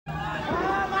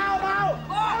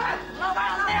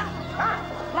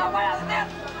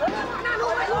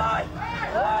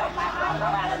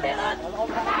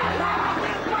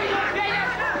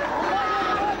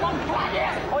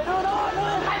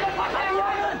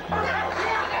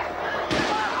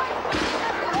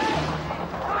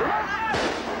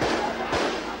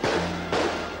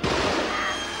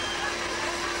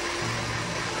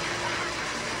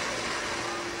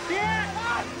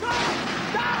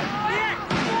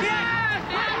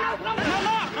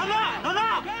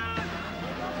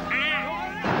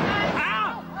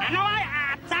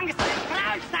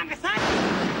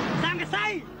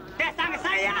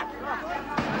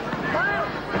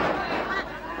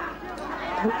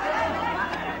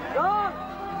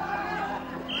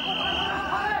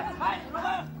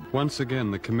Once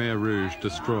again, the Khmer Rouge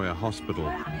destroy a hospital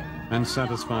and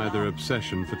satisfy their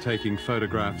obsession for taking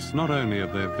photographs not only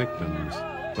of their victims,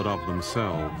 but of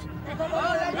themselves.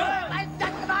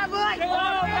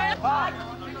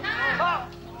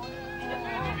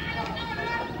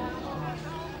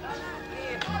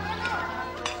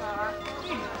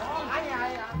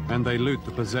 And they loot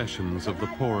the possessions of the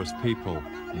poorest people,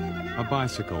 a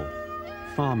bicycle,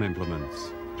 farm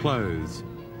implements, clothes,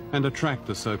 and a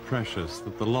tractor so precious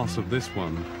that the loss of this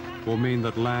one will mean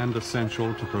that land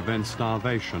essential to prevent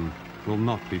starvation will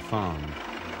not be found.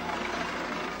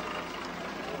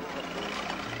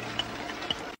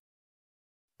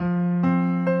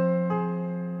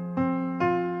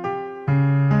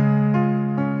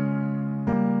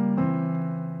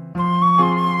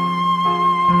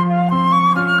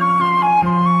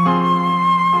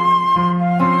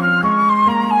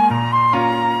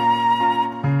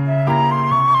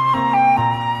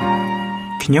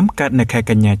ខ្ញុំកើតនៅខែ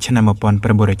កញ្ញាឆ្នាំ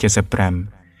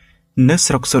1975នៅ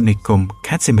ស្រុកសូនីគុំ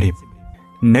ខេត្តសៀមរាប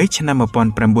នៅឆ្នាំ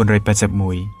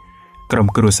1981ក្រុម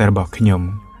គ្រួសាររបស់ខ្ញុំ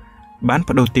បាន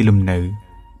ប្តូរទីលំនៅ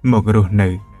មករស់នៅ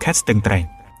ខេត្តស្ទឹងត្រែង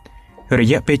រ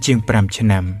យៈពេលជាង5ឆ្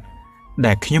នាំ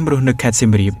ដែលខ្ញុំរស់នៅខេត្តសៀ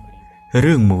មរាប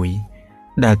រឿងមួយ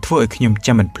ដែលធ្វើឲ្យខ្ញុំ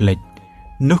ចាំមិនភ្លេច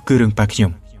នោះគឺរឿងប៉ាខ្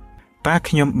ញុំ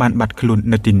បានបាត់ខ្លួន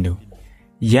នៅទីនោះ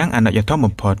យ៉ាងអនាថ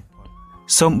បំផុត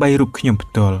សូម្បីរូបខ្ញុំ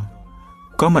ផ្ទាល់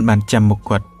ក៏មិនបានចាំមុខ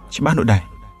គាត់ច្បាស់នោះដែរ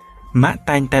ម៉ាក់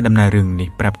តែងតែដំណើររឿងនេះ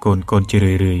ប្រាប់កូនជា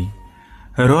រឿយ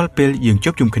រាល់ពេលយើងជួ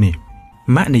បជុំគ្នា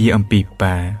ម៉ាក់និយាយអំពី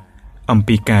ប៉ាអំ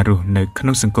ពីការរស់នៅក្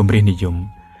នុងសង្គមរាស្ត្រនិយម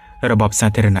របបសា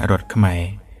ធារណរដ្ឋខ្មែរ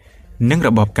និងរ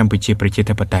បបកម្ពុជាប្រជា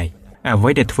ធិបតេយ្យអ្វី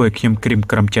ដែលធ្វើឲ្យខ្ញុំក្រៀម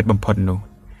ក្រំចិត្តបំផុតនោះ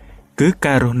គឺ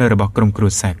ការរស់នៅរបស់ក្រុមគ្រួ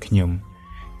សារខ្ញុំ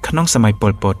ក្នុងសម័យប៉ុ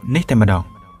លពតនេះតែម្ដង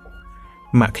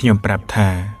ម៉ាក់ខ្ញុំប្រាប់ថា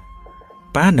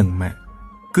ប៉ានិងម៉ាក់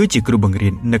គឺជាគ្រូបង្រៀ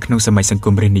ននៅក្នុងសម័យសង្គ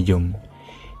មរាស្ត្រនិយម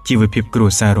ជីវភាពគ្រួ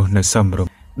សាររស់នៅសមរម្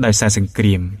យដោយសារសង្គ្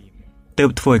រាមទើប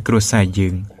ធ្វើឲ្យគ្រួសារយើ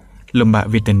ងលំបាក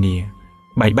វេទនា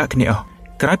បែកបាក់គ្នាអស់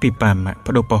ក្រោយពីប៉ាម៉ាក់ប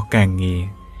ដូរប៉ុស្តិ៍ការងារ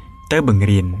ទៅបង្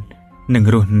រៀននិង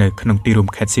រស់នៅក្នុងទីរួម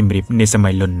ខេត្តសៀមរាបនាសម័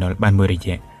យលន់នល់បានមួយរ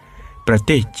យៈប្រ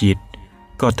ទេសជាតិ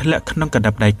ក៏ធ្លាក់ក្នុងកណ្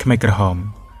ដាប់ដៃខ្មែរក្រហម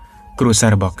គ្រួសារ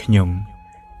របស់ខ្ញុំ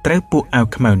ត្រូវពួកអាវ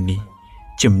ខ្មៅនេះ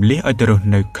ជំលះឲ្យទៅរស់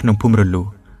នៅក្នុងភូមិរលុះ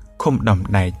ឃុំដំ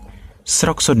ដែកស្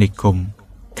រុកសូនីគុំ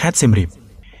ខេត្តសៀមរាប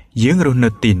យើងរស់នៅ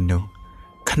ទីនោះ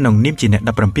ក្នុងនាមជាអ្នក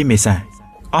17មេសា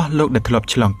អស់លោកដែលធ្លាប់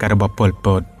ឆ្លងកាត់របបប៉ុលព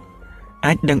ត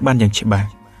អាចដឹងបានយ៉ាងច្បាស់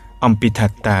អំពីថា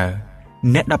តើ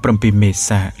អ្នក17មេ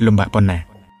សាលំបាកប៉ុណ្ណា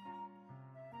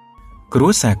គ្រួ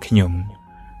សារខ្ញុំ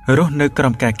រស់នៅក្រោ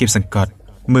មការគៀបសង្កត់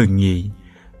មើលងាយ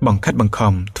បង្ខិតបង្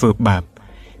ខំធ្វើបាប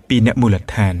ពីអ្នកមូល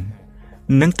ដ្ឋាន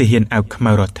និងទាហានអាវខ្មៅ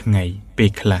រាល់ថ្ងៃពេល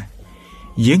ខ្លះ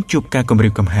យើងជួបការគំរា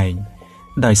មកំហែង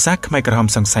ដោយសារខ្មែរក្រហម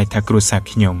សង្ស័យថាគ្រួសារ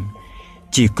ខ្ញុំ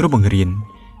ជាគ្រូបង្រៀន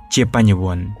ជាបញ្ញវ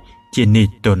ន្តជានេ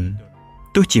តុន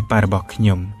ទោះជាប៉ារបស់ខ្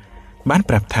ញុំបាន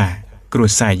ប្រាប់ថាគ្រួ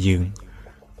សារយើង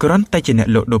គ្រាន់តែជាអ្នក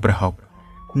លក់ដូរប្រហុក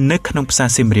នៅក្នុងផ្សារ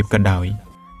សៀមរាបក៏ដោយ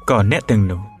ក៏អ្នកទាំង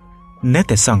នោះនៅ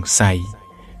តែសង្ស័យ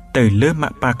ទៅលើម៉ា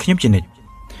ក់ប៉ាខ្ញុំជានិច្ច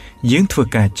យើងធ្វើ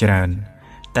ការច្រើន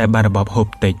តែបានរបបហូប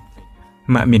តិច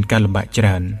ម៉ាក់មានការលំបាកច្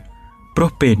រើនព្រោះ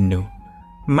ពេលនោះ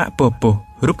ម៉ាក់ពពោះ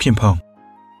រូបខ្ញុំផង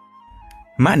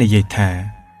ម៉ាក់និយាយថា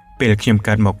ពេលខ្ញុំ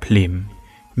កើតមកភ្លាម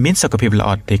មានសុខភាពល្អ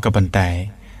ទេក៏ប៉ុន្តែ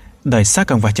ដោយសារ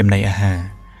កង្វះចំណីអាហារ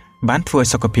បានធ្វើឲ្យ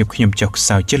សុខភាពខ្ញុំចុះខ្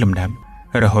សោយជាលំដាប់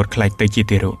រហូតក្លាយទៅជា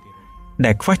ទារក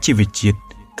ដែលខ្វះជីវជាតិ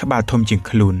ក្បាលធំជាង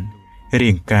ខ្លួន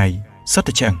រាងកាយសុទ្ធ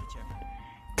តែឆ្អឹង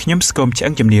ខ្ញុំស្គមឆ្អឹ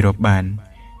ងជំនីររាប់បាន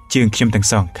ជើងខ្ញុំទាំង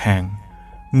សងខាង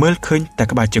មើលឃើញតែ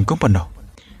ក្បាលជង្គង់ប៉ុណ្ណោះ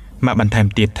ម៉ាក់បន្ថែម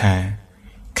ទៀតថា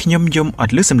ខ្ញុំយំអ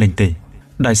ត់លឺសំឡេងទេ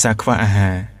ដោយសារខ្វះអាហា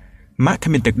រម៉ាក់គ្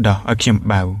មានទឹកដោះឲ្យខ្ញុំ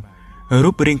បៅរូ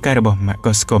បរាងកាយរបស់ម៉ាក់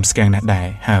ក៏ស្គមស្គាំងណាស់ដែរ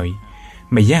ហើយ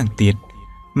ម្យ៉ាងទៀត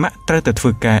ម៉ាក់ត្រូវតែធ្វើ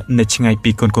ការនៅឆ្ងាយ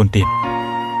ពីកូនទៀត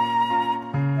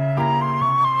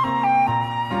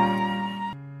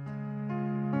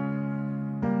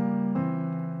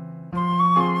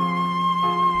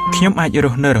ខ្ញុំអាចរ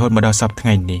ស់នៅរហូតមកដល់សប្តាហ៍ថ្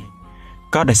ងៃនេះ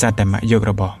ក៏ដោយសារតែម៉ាក់យក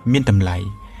របស់មានតម្លៃ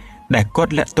ដែលគា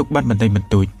ត់លាក់ទុកបានបន្តិចបន្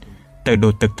តួចទៅដូ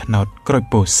រទឹកត្នោតក្រូច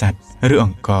ពោធិ៍សាត់ឬអ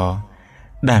ង្ករ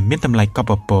ដែលមានតម្លៃក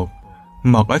ប់ពពក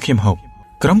មកឲ្យខ្ញុំហូប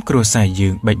ក្រុមគ្រួសារយើ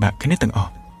ងបែកបាក់គ្នាទាំងអ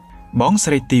ស់បង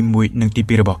ស្រីទី1និងទី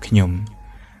2របស់ខ្ញុំ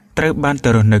ត្រូវបានទៅ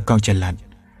រស់នៅកងចល័ត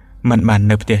មិនបាន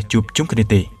នៅផ្ទះជួបជុំគ្នា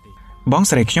ទេបង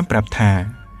ស្រីខ្ញុំប្រាប់ថា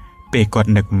ពេលគាត់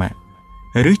នឹកម៉ាក់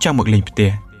ឬចង់មកលេងផ្ទះ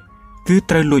គឺ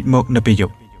ត្រូវលួចមកនៅពេលយ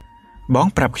ប់បង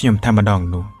ប្រាប់ខ្ញុំថាម្ដង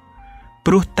នោះ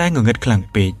ព្រោះតែងងឹតខ្លាំង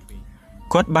ពេក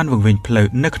គាត់បានវង្វេងផ្លូវ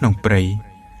នៅក្នុងព្រៃ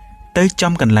ទៅ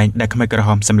ចំកន្លែងដែលខ្មែរក្រហ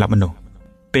មសម្លាប់មនុស្ស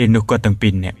ពេលនោះគាត់ទាំងពី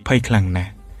រនាក់ភ័យខ្លាំងណា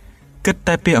ស់គិត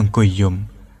តែពីអង្គុយយំ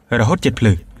រហូតចិត្តភ្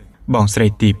លឺ បងស្រី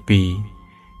ទី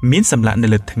2មានសម្លាក់នៅ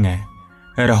លើថ្ងា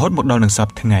រហូតមកដល់នឹងសព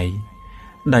ថ្ងៃ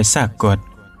ដោយសារគាត់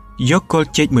យកគល់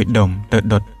ចេកមួយដុំទៅ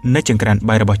ដុតនៅចង្ក្រាន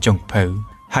បាយរបស់ចុងភៅ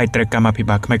ហើយត្រូវកម្មាភិ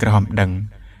បាលខ្មែរក្រហមដឹង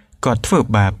គាត់ធ្វើ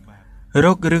បាបរ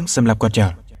ករឿងសម្លាប់គាត់ចោ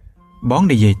លបង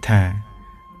និយាយថា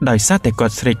ដោយសារតែគា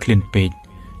ត់ស្រេកឃ្លានពេក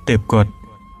ទើបគាត់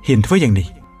ហ៊ានធ្វើយ៉ាងនេះ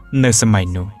នៅសម័យ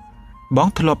នោះបង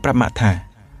ធ្លាប់ប្រាប់ម៉ាក់ថា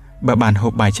បើបានហូ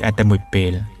បបាយឆ្អែតតែមួយពេ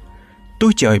លទោះ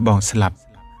ជាឲ្យបងស្លាប់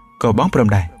ក៏បងព្រម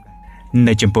ដែរ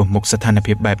នៅចំពោះមុខស្ថាន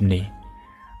ភាពបែបនេះ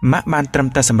ម៉ាក់បានត្រឹម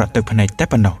តែសម្រាប់ទឹកភ្នែកតែ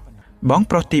ប៉ុណ្ណោះបង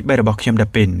ប្រុសទី3របស់ខ្ញុំដ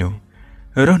ល់ពេលនោះ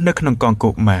រស់នៅក្នុងកងកុ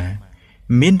មារ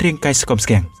មានរាងកាយស្គមស្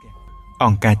គាំងអ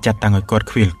ង្គការចាត់តាំងឲ្យគាត់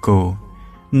ខ្វៀលគោ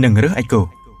និងរើសឯកគោ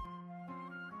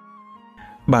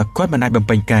បើគាត់មិនអាចបំ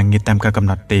ពេញការងារតាមការកំ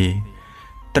ណត់ទេ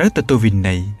ត្រូវទទួលវិ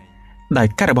ន័យដោយ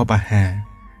កាត់របបអាហារ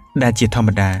ដែលជាធម្ម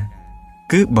តា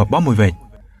គឺបបមួយវែក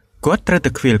គាត់ត្រូវទៅ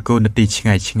ខ្វៀលគោនៅទីឆ្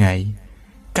ងាយ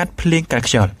កាត់ភ្លៀងកាត់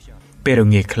ខ្យល់ពេលរ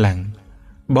ងាខ្លាំង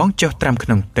បងចុះត្រាំក្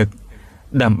នុងទឹក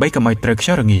ដើម្បីកុំឲ្យត្រូវខ្យ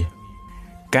ល់រងា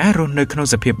ការរស់នៅក្នុង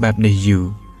សភាពបែបនេះយូរ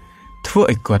ធ្វើ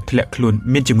ឲ្យគាត់ធ្លាក់ខ្លួន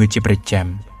មានជំងឺជាប្រចាំ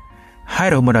ហើយ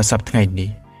រហូតមកដល់សប្តាហ៍ថ្ងៃនេះ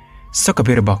សុខ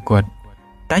ភាពរបស់គាត់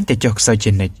តែងតែចុះខ្សោយ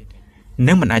ជានិច្ច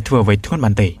និងមិនអាចធ្វើអ្វីធ្ងន់បា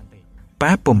នទេ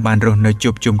ប៉ាពុំបានរស់នៅជួ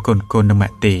បជុំកូននៅម៉ា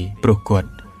ក់ទេព្រោះគាត់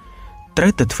ត្រូ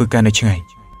វទៅធ្វើការនៅឆ្ងាយ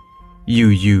យូ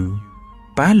រ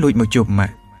ប៉ាលួចមកជួបម៉ា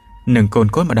ក់និងកូន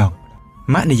ម្ដង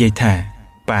ម៉ាក់និយាយថា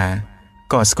ប៉ា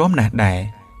ក៏ស្គមណាស់ដែរ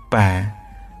ប៉ា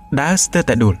ដើរស្ទើរ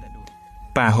តែដួល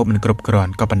ប៉ាហូបមិនគ្រប់គ្រា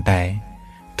ន់ក៏ប៉ុន្តែ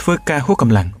ធ្វើការហួសក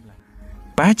ម្លាំង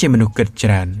ប៉ាជាមនុស្សគិតច្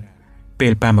រើនពេ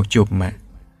លប៉ាមកជួបម៉ាក់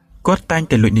គាត់តែង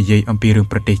តែលួចនិយាយអំពីរឿង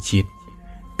ប្រទេសជាតិ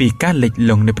ពីការលិច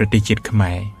លង់នៃប្រទេសជាតិខ្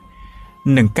មែរ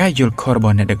និងការយល់ខុសរប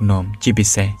ស់អ្នកដឹកនាំជាពិ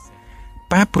សេស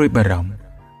ប៉ាព្រួយបារម្ភ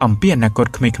អំពីអនាគត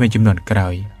ក្មេងៗជំនាន់ក្រោ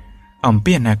យអំ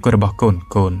ពីអនាគតរបស់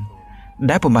កូន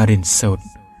ដែលពុំបានរៀនសូត្រ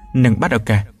និងបាត់ឱ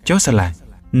កាសចូលសាលា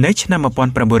នៅឆ្នាំ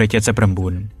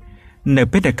1979នៅ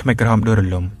ពេលដែលខ្មែរក្រហមដួលរ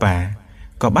លំប៉ា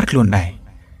ក៏បាត់ខ្លួនដែរ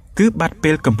គឺបាត់ពេ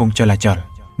លកំពុងចលាចល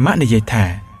ម៉ាក់និយាយថា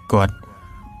គាត់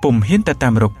ពុំហ៊ានទៅតា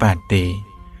មរកប៉ាទេ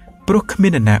ព្រោះគ្មា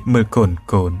នអ្នកណាមើលកូ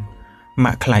ន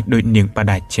ម៉ាក់ខ្លាចដូចនាងប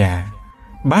ដាចា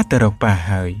បាត់ទៅរកប៉ា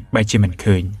ហើយបែរជាមិន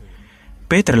ឃើញ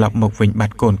ពេលត្រឡប់មកវិញបា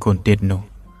ត់កូនទៀតនោះ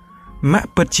ម៉ាក់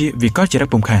ពិតជាវិកលចរិត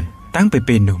ពុំខានតាំងពី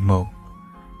ពេលនោះមក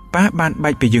ប៉ាបានបែ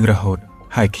កពីយើងរហូត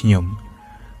ហើយខ្ញុំ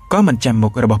ក៏មិនចាំមុ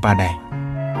ខរបស់ប៉ាដែរ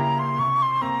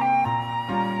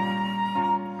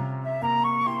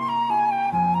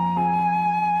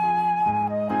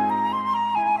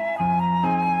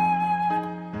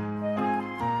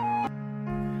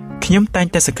ខ្ញុំតែង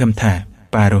តែសង្ឃឹមថា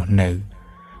ប៉ារស់នៅ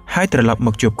ហើយត្រឡប់ម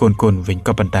កជួបកូនវិញ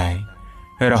ក៏ប៉ុន្តែ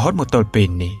រហូតមកទល់ពេល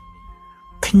នេះ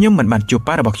ខ្ញុំមិនបានជួប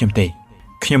ប៉ារបស់ខ្ញុំទេ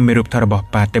ខ្ញុំមានរូបថតរបស់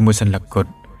ប៉ាតែមួយសន្លឹកគត់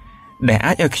ដែល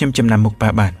អាចឲ្យខ្ញុំចំណាំមុខប៉ា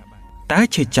បានតើ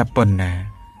ឈឺចាប់ប៉ុណ្ណា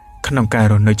ក្នុងការ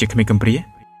រស់នៅជាក្មេងកំព្រា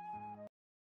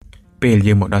ពេល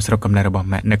យើងមកដល់ស្រុកកំណើតរបស់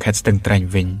ម៉ាក់នៅខេត្តស្ទឹងត្រែង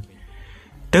វិញ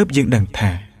ទើបយើងដឹងថា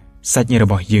សាច់ញាតិរ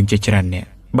បស់យើងជាច្រើនអ្នក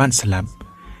បានស្លាប់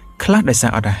ខ្លះដោយសា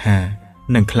រអត់អាហារ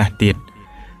និងខ្លះទៀត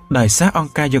ដោយសារអង្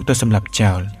គការយកទៅសម្លាប់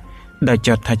ចោលដោយ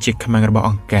ចោទថាជាខ្មាំងរបស់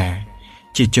អង្គការ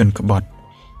ជាជនក្បត់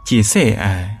ជា CA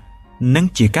និង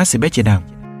ជាការសិបេជាដើម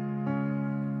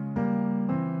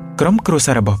ក្រុមគ្រួ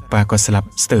សាររបស់ប៉ាក៏ស្លាប់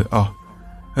ស្ទើរអស់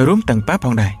រួមទាំងប៉ាផ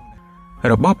ងដែរ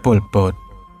របបប៉ុលពត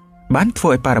បានធ្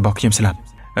វើឲ្យប៉ារបស់ខ្ញុំស្លាប់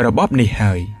របបនេះ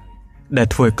ហើយដែល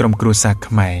ធ្វើឲ្យក្រុមគ្រួសារ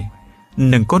ខ្មែរ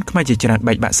និងកូនខ្មែរជាច្រើន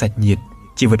បែកបាក់សាច់ញាតិ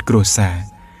ជីវិតគ្រួសារ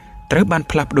ត្រូវបាន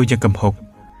ផ្លាស់ប្ដូរយ៉ាងគំហុក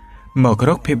មករ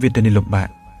កភាពវេទនាលំបាក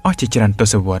អស់ជាច្រើនទ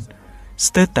សវត្សរ៍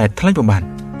ស្ទើរតែថ្លែងពុំបាន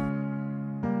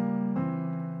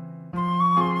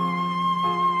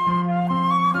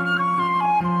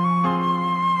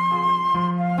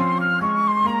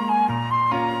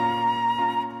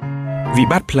វិ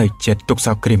បត្តិផ្លូវចិត្តទុក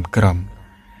សោកក្រៀមក្រំ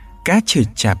ការឈឺ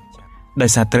ចាប់ដោយ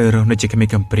សារត្រូវរស់នៅជាក្មេង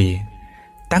កំព្រា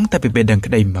តាំងតែពីពេលដឹង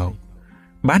ក្តីមក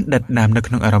បានដិតដាមនៅ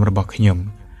ក្នុងអារម្មណ៍របស់ខ្ញុំ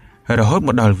រហូតម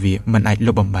កដល់វាមិនអាច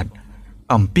លុបបំបាត់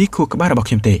អំពីខួរក្បាលរបស់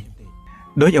ខ្ញុំទេ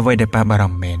ដោយអ្វីដែលប៉ាបារ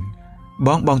ម្ភមែនប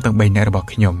ងទាំង3នាក់របស់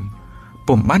ខ្ញុំ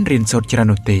ពុំបានរៀនសូត្រច្រើន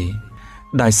នោះទេ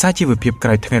ដោយសារជីវភាពក្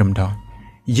រោយថ្ងៃរំដោះ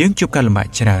យើងជួបការលំបាក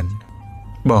ច្រើន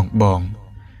បង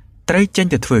ត្រូវចេញ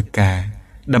ទៅធ្វើការ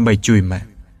ដើម្បីជួយម៉ាក់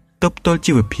ទប់ទល់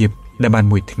ជីវភាពដែលបាន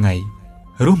មួយថ្ងៃ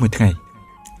រស់មួយថ្ងៃ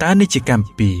តើនេះជាកម្ម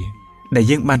ពីដែល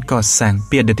យើងបានកសាង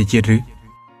ពីអតីតជាតិឬ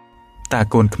តើ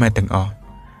កូនខ្មែរទាំងអស់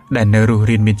ដែលនៅរស់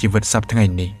រៀនមានជីវិតសពថ្ងៃ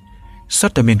នេះសុ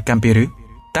ទ្ធតែមានកម្មពីឬ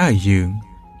តើយើង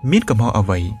មានកំហុសអ្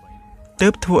វីទើ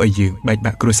បធ្វើឲ្យយើងបែក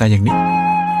បាក់គ្រួសារយ៉ាងនេះ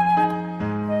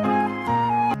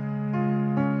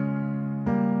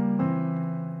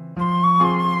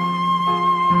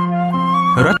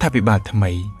រដ្ឋាភិបាលថ្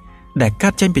មីដែលកា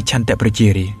ត់ចេញពីឆន្ទៈប្រជា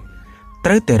រាស្ត្រត្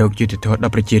រូវតែរកយុត្តិធម៌ដ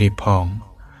ល់ប្រជារាស្ត្រផង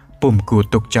ពុំគួរ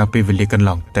ទុកចោលពេលវេលាកន្ល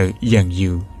ងទៅយ៉ាង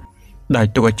យូរដោយ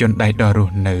ទុកឲ្យជនដៃដល់រ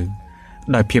ស់នៅ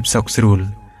ដោយភាពសោកស្រួល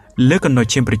លើកកណ្ដោ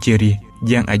ឈាមប្រជារាស្ត្រ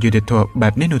យ៉ាងអយុត្តិធម៌បែ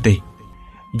បនេះនោះទេ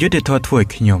យុត្តិធម៌ធ្វើឲ្យ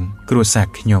ខ្ញុំគ្រួសារ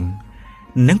ខ្ញុំ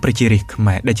និងប្រជារាស្ត្រខ្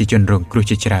មែរដែលជាជនរងគ្រោះ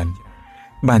ជាច្រើន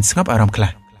បានស្ងប់អារម្មណ៍ខ្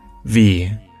លះវា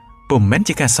ពុំមែន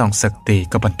ជាការសងសឹកទេ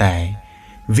ក៏ប៉ុន្តែ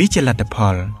វាជាលទ្ធផ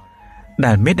ល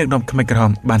ដែលមេដឹកនាំខ្មែរក្រហ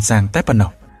មបានសាងតែប៉ុណ្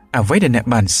ណោះអ្វីដែលអ្នក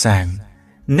បានសាង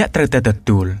អ្នកត្រូវតែទ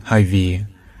ទួលហើយវា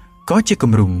ក៏ជា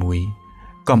គំរូមួយ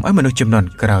កុំឲ្យមនុស្សជំនាន់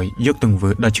ក្រោយយកទង្វើ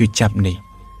ដ៏ឈឺចាប់នេះ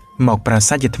មកប្រា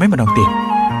ស្រ័យជាថ្មីម្ដងទៀត